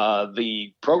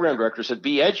 The program director said,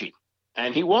 be edgy.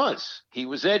 And he was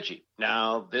edgy.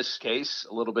 Now, this case,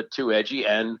 a little bit too edgy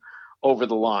and over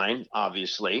the line,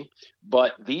 obviously.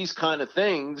 But these kind of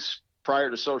things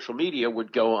prior to social media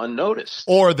would go unnoticed.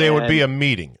 Or there would be a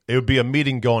meeting. It would be a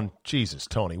meeting going, Jesus,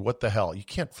 Tony, what the hell? You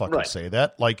can't fucking say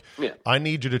that. Like, I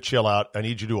need you to chill out. I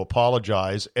need you to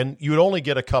apologize. And you would only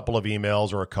get a couple of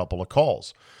emails or a couple of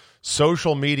calls.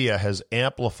 Social media has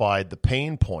amplified the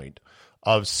pain point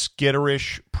of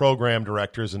skitterish program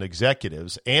directors and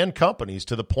executives and companies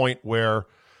to the point where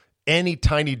any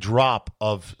tiny drop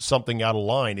of something out of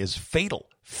line is fatal.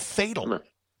 Fatal.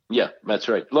 Yeah, that's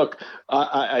right. Look,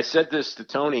 I said this to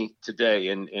Tony today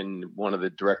in one of the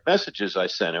direct messages I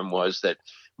sent him was that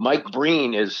Mike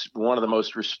Breen is one of the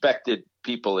most respected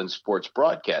people in sports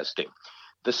broadcasting.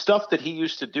 The stuff that he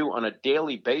used to do on a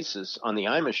daily basis on the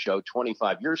Imus show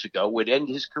 25 years ago would end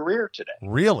his career today.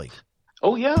 Really?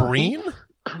 Oh, yeah. Breen?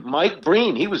 Mike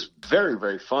Breen. He was very,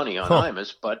 very funny on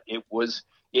Imus, but it was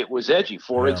edgy.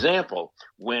 For example,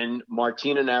 when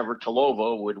Martina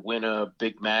Navratilova would win a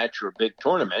big match or a big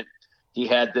tournament, he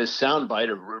had this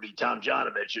soundbite of Rudy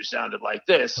Tomjanovich who sounded like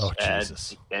this. Oh,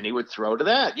 Jesus. And he would throw to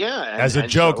that. Yeah. As a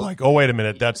joke, like, oh, wait a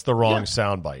minute, that's the wrong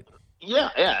soundbite. Yeah.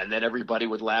 And then everybody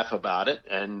would laugh about it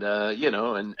and,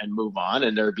 and move on.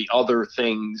 And there'd be other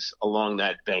things along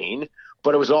that vein.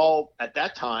 But it was all, at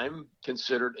that time,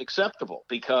 considered acceptable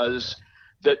because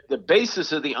the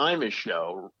basis of the Imus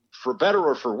show, for better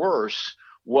or for worse,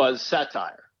 was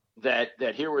satire. That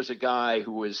here was a guy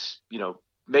who was,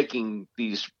 making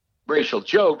these racial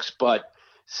jokes, but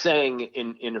saying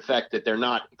in effect that they're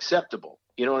not acceptable.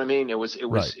 You know what I mean? It was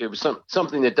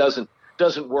something that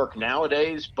doesn't work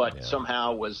nowadays, but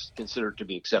somehow was considered to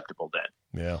be acceptable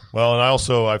then. Yeah. Well, and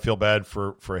I feel bad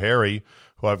for Harry,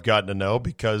 who I've gotten to know,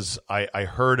 because I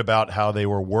heard about how they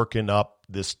were working up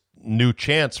this new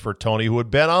chance for Tony, who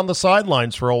had been on the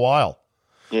sidelines for a while.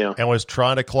 Yeah. And was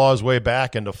trying to claw his way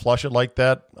back, and to flush it like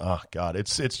that. Oh God,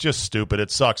 it's just stupid.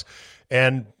 It sucks.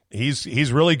 And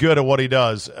he's really good at what he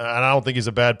does. And I don't think he's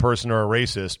a bad person or a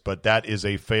racist, but that is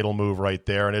a fatal move right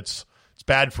there. And it's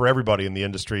bad for everybody in the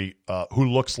industry who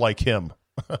looks like him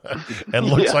and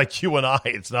looks like you and I.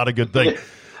 It's not a good thing.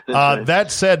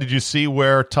 That said, did you see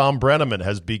where Tom Brenneman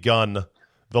has begun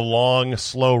the long,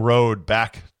 slow road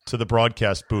back to the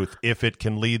broadcast booth, if it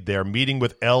can lead there, meeting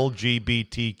with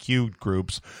LGBTQ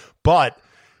groups, but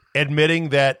admitting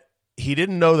that he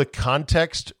didn't know the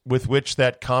context with which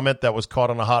that comment that was caught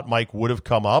on a hot mic would have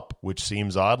come up, which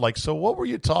seems odd. Like, so what were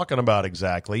you talking about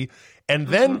exactly? And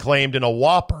then claimed in a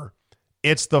whopper,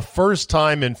 it's the first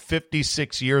time in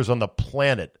 56 years on the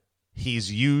planet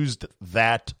he's used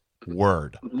that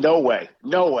word. No way.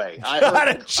 Not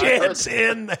a chance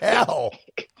in hell.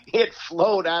 It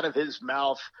flowed out of his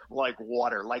mouth like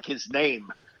water, like his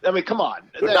name. I mean, come on.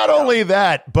 Not only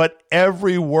that, but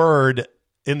every word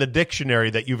in the dictionary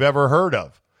that you've ever heard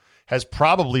of has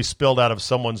probably spilled out of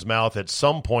someone's mouth at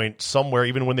some point, somewhere,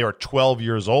 even when they were 12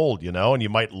 years old, and you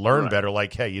might learn better,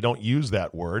 like, hey, you don't use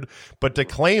that word. But to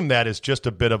claim that is just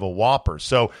a bit of a whopper.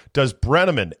 So does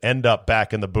Brenneman end up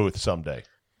back in the booth someday?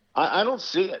 I don't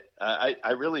see it.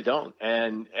 I really don't.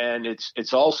 And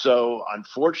it's also,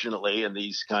 unfortunately, in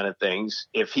these kind of things,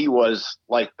 if he was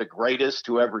like the greatest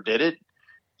who ever did it,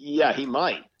 yeah, he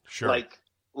might. Sure.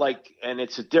 And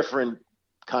it's a different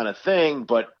kind of thing,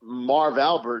 but Marv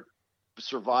Albert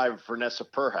survived Vanessa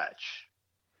Perhatch.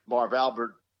 Marv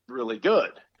Albert, really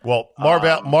good. Well,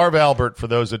 Marv Albert, for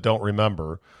those that don't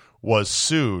remember, was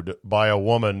sued by a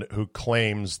woman who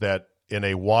claims that in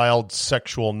a wild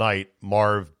sexual night,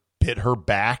 Marv bit her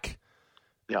back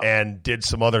and did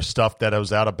some other stuff that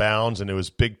was out of bounds, and it was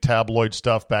big tabloid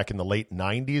stuff back in the late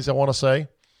 90s, I want to say.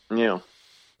 Yeah.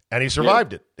 And he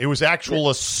survived it. It was actual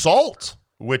assault,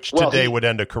 which today would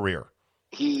end a career.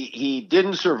 He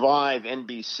didn't survive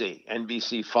NBC.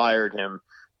 NBC fired him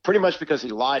pretty much because he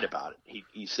lied about it.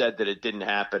 He said that it didn't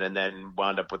happen and then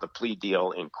wound up with a plea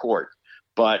deal in court.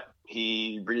 But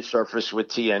he resurfaced with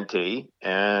TNT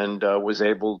and was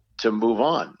able to move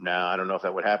on. Now, I don't know if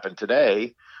that would happen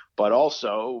today, but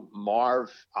also Marv,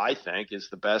 I think, is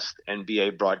the best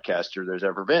NBA broadcaster there's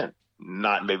ever been.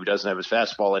 Maybe doesn't have his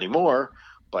fastball anymore,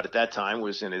 but at that time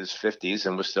was in his 50s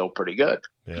and was still pretty good.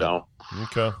 Yeah. So,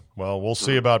 okay. Well, we'll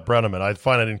see about Brenneman. I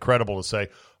find it incredible to say,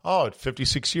 at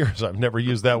 56 years, I've never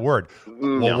used that word.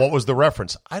 Well, what was the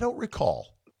reference? I don't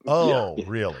recall. Oh,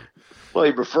 really? Well,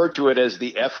 he referred to it as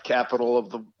the F capital of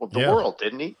the world,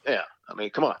 didn't he? Yeah. I mean,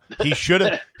 come on. He should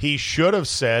have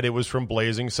said it was from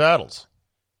Blazing Saddles.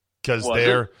 Because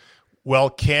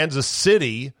Kansas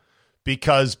City,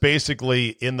 because basically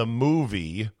in the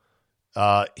movie,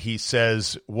 he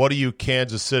says, what are you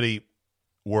Kansas City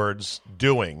words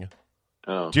doing?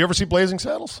 Oh. Do you ever see Blazing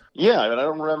Saddles? Yeah, I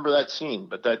don't remember that scene,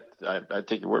 but I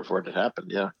take your word for it. It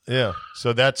happened. Yeah. Yeah.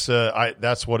 So that's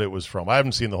what it was from. I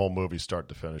haven't seen the whole movie start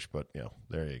to finish, but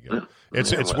there you go.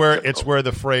 It's where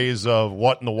the phrase of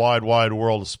 "what in the wide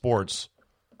world of sports"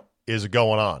 is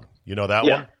going on. You know that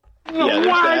one? In the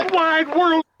wide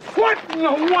world. What in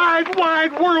the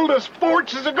wide world of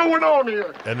sports is going on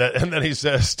here? And then he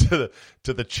says to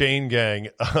the chain gang,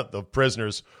 the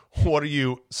prisoners, "What are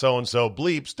you so and so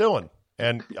bleeps doing?"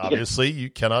 And obviously,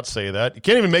 you cannot say that. You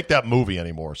can't even make that movie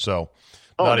anymore. So,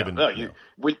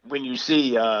 when you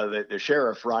see the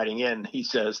sheriff riding in, he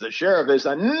says the sheriff is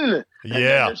a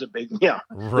there's a big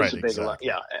right, exactly.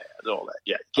 All that.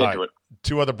 Yeah, can't do it.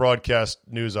 Two other broadcast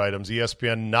news items: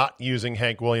 ESPN not using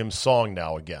Hank Williams' song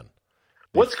now again.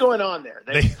 What's going on there?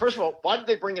 First of all, why did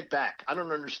they bring it back? I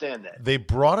don't understand that. They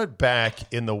brought it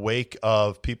back in the wake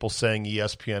of people saying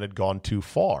ESPN had gone too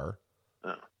far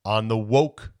on the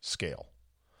woke scale.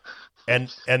 And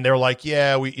they're like,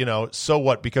 yeah, we, so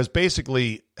what? Because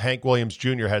basically Hank Williams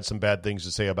Jr. had some bad things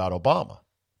to say about Obama.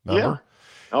 Remember?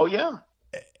 Yeah. Oh, yeah.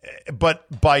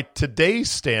 But by today's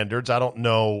standards, I don't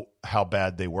know how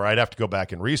bad they were. I'd have to go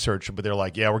back and research them, but they're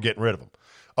like, yeah, we're getting rid of them.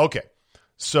 Okay.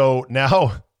 So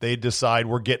now they decide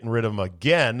we're getting rid of them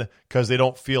again because they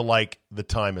don't feel like the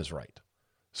time is right.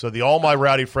 So the All My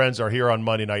Rowdy Friends Are Here on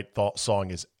Monday Night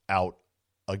song is out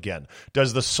again.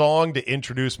 Does the song to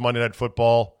introduce Monday Night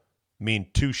Football mean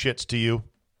two shits to you?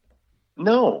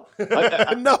 No.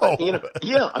 No.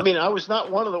 Yeah. I mean, I was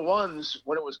not one of the ones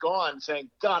when it was gone saying,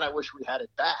 God, I wish we had it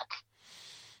back.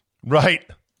 Right.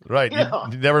 Yeah.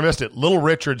 You never missed it. Little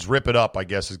Richard's Rip It Up, I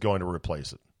guess, is going to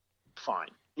replace it. Fine.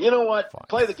 You know what? Fine.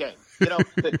 Play the game.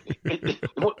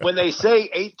 When they say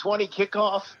 8:20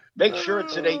 kickoff, make sure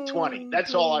it's at 8:20.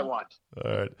 That's all I want.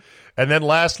 All right. And then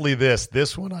lastly,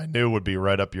 this one I knew would be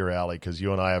right up your alley because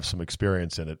you and I have some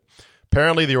experience in it.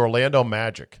 Apparently, the Orlando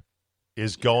Magic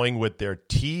is going with their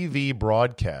TV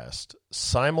broadcast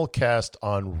simulcast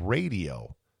on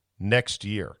radio next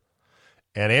year.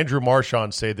 And Andrew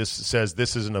Marchand says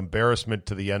this is an embarrassment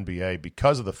to the NBA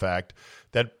because of the fact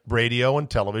that radio and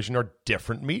television are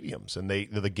different mediums, and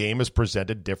the game is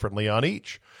presented differently on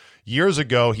each. Years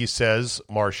ago, he says,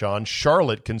 Marchand,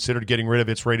 Charlotte considered getting rid of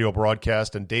its radio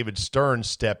broadcast, and David Stern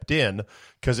stepped in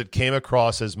because it came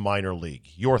across as minor league.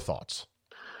 Your thoughts?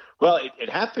 Well, it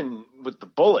happened with the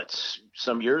Bullets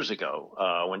some years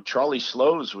ago when Charlie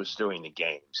Slows was doing the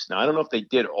games. Now, I don't know if they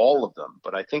did all of them,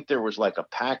 but I think there was like a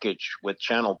package with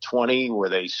Channel 20 where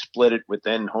they split it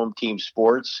within Home Team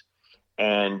Sports.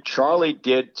 And Charlie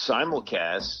did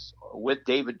simulcasts with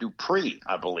David Dupree,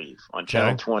 I believe, on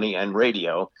Channel 20 and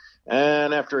radio.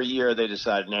 And after a year, they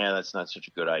decided, nah, that's not such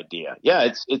a good idea.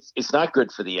 Yeah, it's not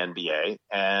good for the NBA.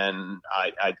 And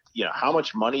I how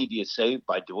much money do you save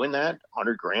by doing that?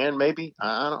 $100,000 maybe?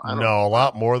 I don't know. No, a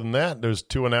lot more than that. There's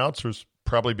two announcers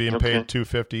probably being paid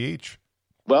 $250 each.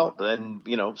 Well, then,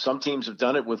 some teams have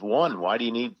done it with one. Why do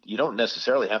you don't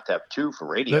necessarily have to have two for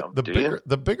radio,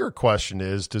 The bigger question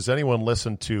is, does anyone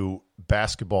listen to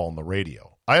basketball on the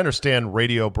radio? I understand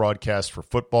radio broadcasts for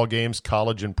football games,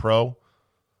 college and pro.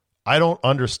 I don't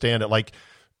understand it. Like,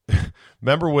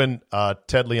 remember when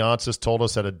Ted Leonsis told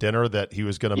us at a dinner that he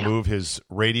was going to move his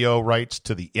radio rights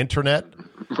to the internet?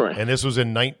 Right. And this was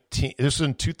in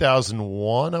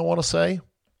 2001, I want to say.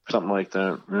 Something like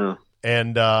that.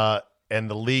 Yeah. And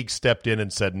the league stepped in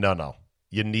and said, no,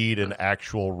 you need an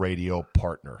actual radio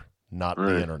partner, not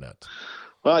the internet.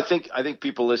 Well, I think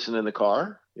people listen in the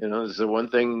car. There's the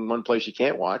one place you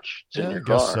can't watch. It's in your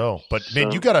car. I guess so. But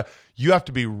man, you have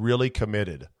to be really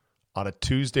committed on a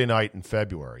Tuesday night in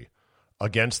February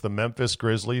against the Memphis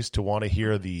Grizzlies to want to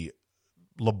hear the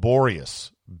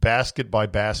laborious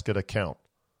basket-by-basket account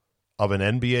of an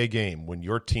NBA game when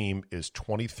your team is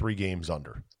 23 games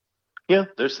under. Yeah,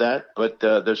 there's that. But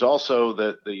there's also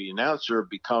the announcer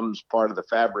becomes part of the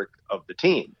fabric of the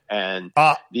team. And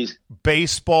these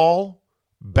baseball,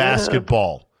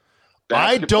 basketball.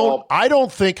 I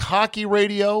don't think hockey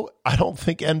radio, I don't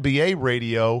think NBA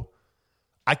radio,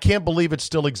 I can't believe it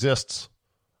still exists.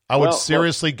 I would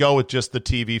seriously go with just the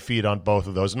TV feed on both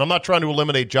of those. And I'm not trying to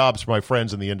eliminate jobs for my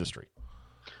friends in the industry.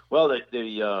 Well,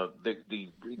 the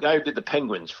guy who did the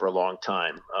Penguins for a long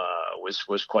time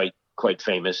was quite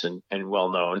famous and well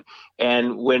known.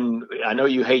 And when I know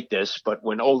you hate this, but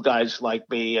when old guys like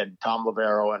me and Tom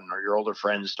Lavero and your older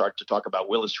friends start to talk about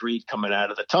Willis Reed coming out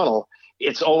of the tunnel,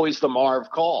 it's always the Marv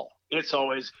call. It's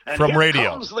always from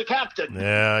radio. Comes the captain.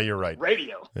 Yeah, you're right.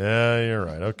 Radio. Yeah, you're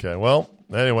right. Okay. Well,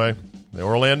 anyway, the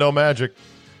Orlando Magic.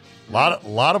 A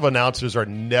lot of announcers are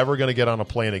never going to get on a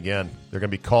plane again. They're going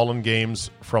to be calling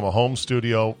games from a home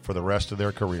studio for the rest of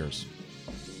their careers.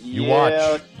 You watch.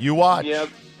 Yeah,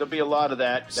 there'll be a lot of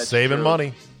that. That's saving true.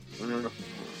 Money.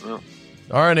 Mm-hmm.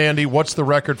 All right, Andy, what's the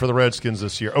record for the Redskins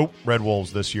this year? Oh, Red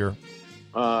Wolves this year.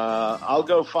 I'll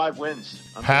go 5 wins.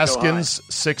 Haskins,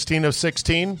 16 of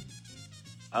 16?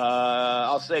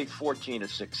 I'll say 14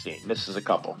 of 16. Misses a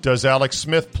couple. Does Alex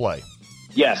Smith play?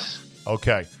 Yes.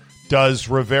 Okay. Does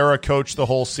Rivera coach the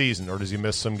whole season, or does he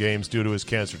miss some games due to his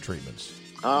cancer treatments?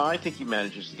 I think he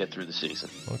manages to get through the season.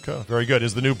 Okay, very good.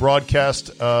 Is the new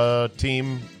broadcast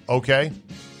team okay?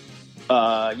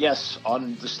 Yes,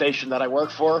 on the station that I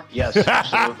work for. Yes,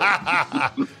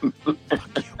 absolutely.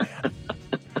 Fuck you, man.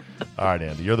 All right,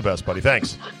 Andy, you're the best, buddy.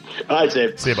 Thanks. All right,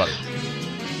 Dave. See you, buddy.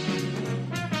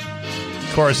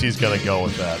 Of course he's going to go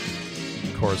with that.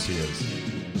 Of course he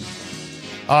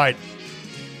is. All right.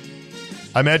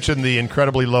 I mentioned the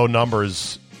incredibly low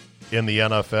numbers in the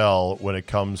NFL when it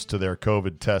comes to their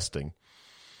COVID testing.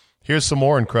 Here's some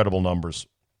more incredible numbers.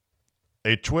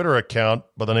 A Twitter account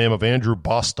by the name of Andrew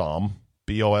Bostom,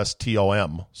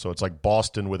 B-O-S-T-O-M, so it's like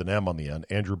Boston with an M on the end,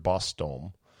 Andrew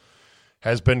Bostom,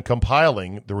 has been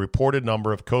compiling the reported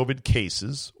number of COVID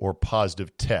cases or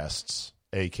positive tests,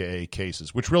 a.k.a.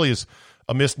 cases, which really is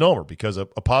a misnomer because a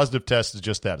positive test is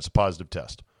just that. It's a positive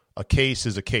test. A case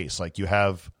is a case, like you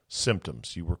have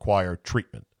symptoms. You require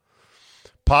treatment.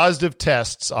 Positive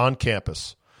tests on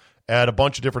campus at a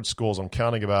bunch of different schools. I'm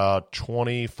counting about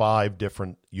 25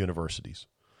 different universities.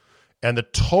 And the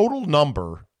total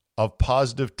number of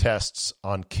positive tests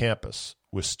on campus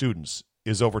with students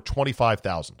is over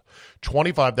 25,000.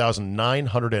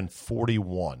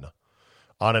 25,941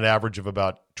 on an average of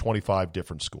about 25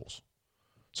 different schools.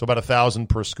 So about 1,000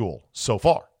 per school so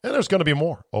far. And there's going to be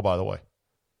more, oh, by the way.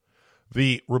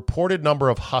 The reported number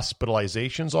of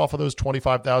hospitalizations off of those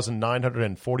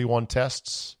 25,941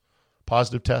 tests,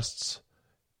 positive tests,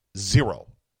 0.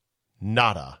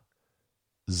 Nada.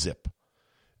 Zip.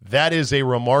 That is a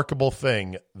remarkable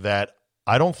thing that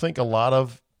I don't think a lot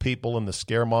of people in the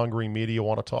scaremongering media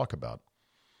want to talk about.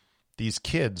 These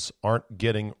kids aren't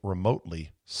getting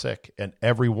remotely sick, and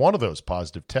every one of those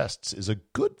positive tests is a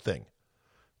good thing.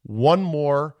 One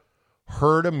more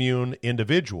herd immune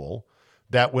individual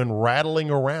that when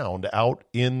rattling around out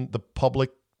in the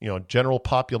public, general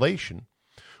population,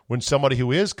 when somebody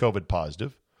who is COVID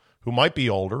positive, who might be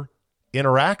older,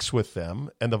 interacts with them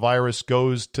and the virus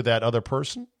goes to that other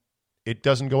person, it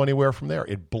doesn't go anywhere from there.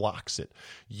 It blocks it.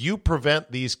 You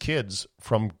prevent these kids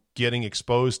from getting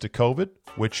exposed to COVID,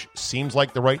 which seems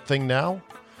like the right thing now,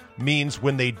 means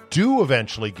when they do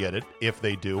eventually get it, if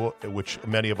they do, which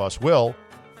many of us will,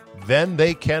 then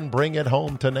they can bring it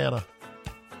home to Nana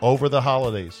over the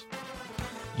holidays.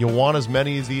 You want as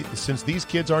many as since these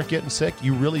kids aren't getting sick,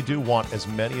 you really do want as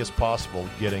many as possible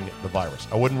getting the virus.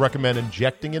 I wouldn't recommend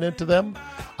injecting it into them.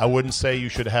 I wouldn't say you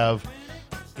should have,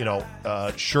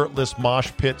 shirtless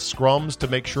mosh pit scrums to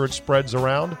make sure it spreads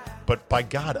around. But by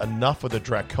God, enough of the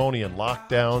draconian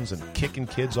lockdowns and kicking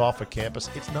kids off of campus.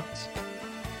 It's nuts.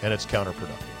 And it's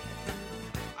counterproductive.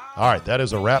 All right, that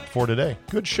is a wrap for today.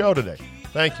 Good show today.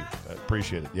 Thank you. I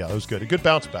appreciate it. Yeah, it was good. A good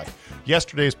bounce back.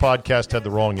 Yesterday's podcast had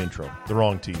the wrong intro, the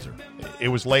wrong teaser. It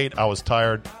was late. I was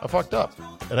tired. I fucked up.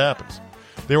 It happens.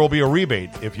 There will be a rebate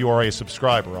if you are a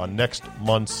subscriber on next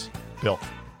month's bill.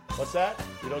 What's that?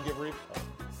 You don't give rebate?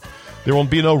 There will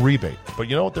be no rebate. But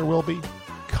you know what there will be?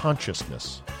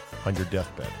 Consciousness on your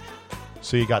deathbed.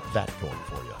 So you got that going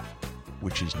for you,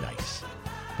 which is nice.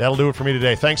 That'll do it for me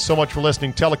today. Thanks so much for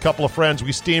listening. Tell a couple of friends.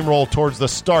 We steamroll towards the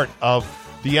start of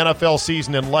the NFL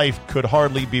season, and life could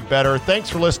hardly be better. Thanks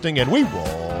for listening, and we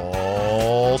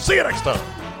will see you next time.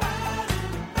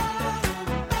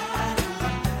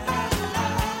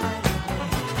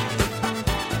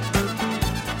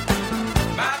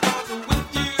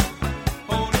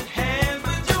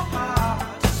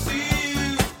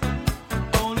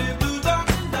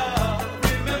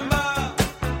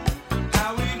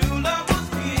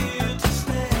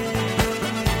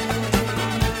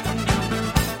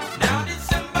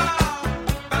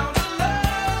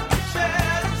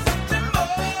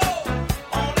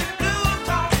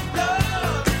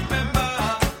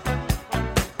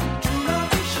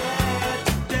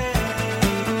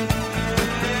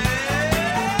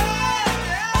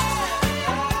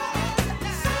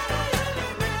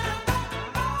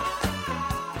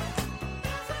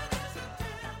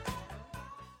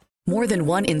 More than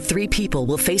 1 in 3 people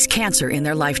will face cancer in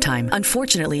their lifetime.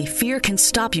 Unfortunately, fear can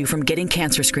stop you from getting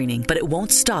cancer screening, but it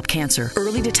won't stop cancer.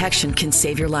 Early detection can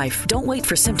save your life. Don't wait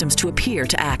for symptoms to appear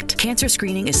to act. Cancer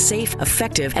screening is safe,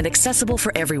 effective, and accessible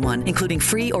for everyone, including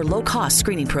free or low-cost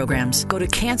screening programs. Go to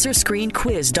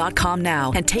CancerScreenQuiz.com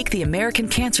now and take the American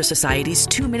Cancer Society's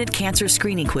 2-minute cancer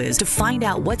screening quiz to find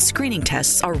out what screening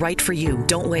tests are right for you.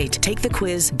 Don't wait. Take the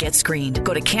quiz. Get screened.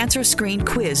 Go to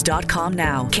CancerScreenQuiz.com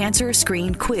now.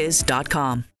 CancerScreenQuiz.com.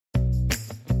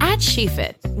 At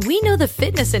SheFit, we know the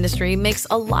fitness industry makes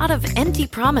a lot of empty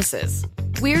promises.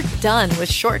 We're done with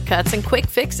shortcuts and quick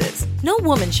fixes. No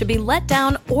woman should be let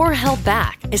down or held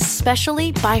back,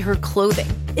 especially by her clothing.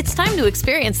 It's time to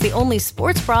experience the only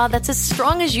sports bra that's as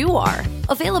strong as you are.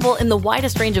 Available in the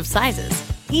widest range of sizes,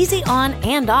 easy on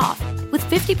and off, with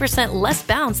 50% less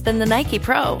bounce than the Nike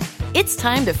Pro. It's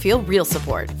time to feel real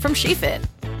support from SheFit.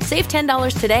 Save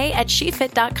 $10 today at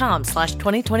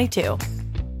SheFit.com/2022.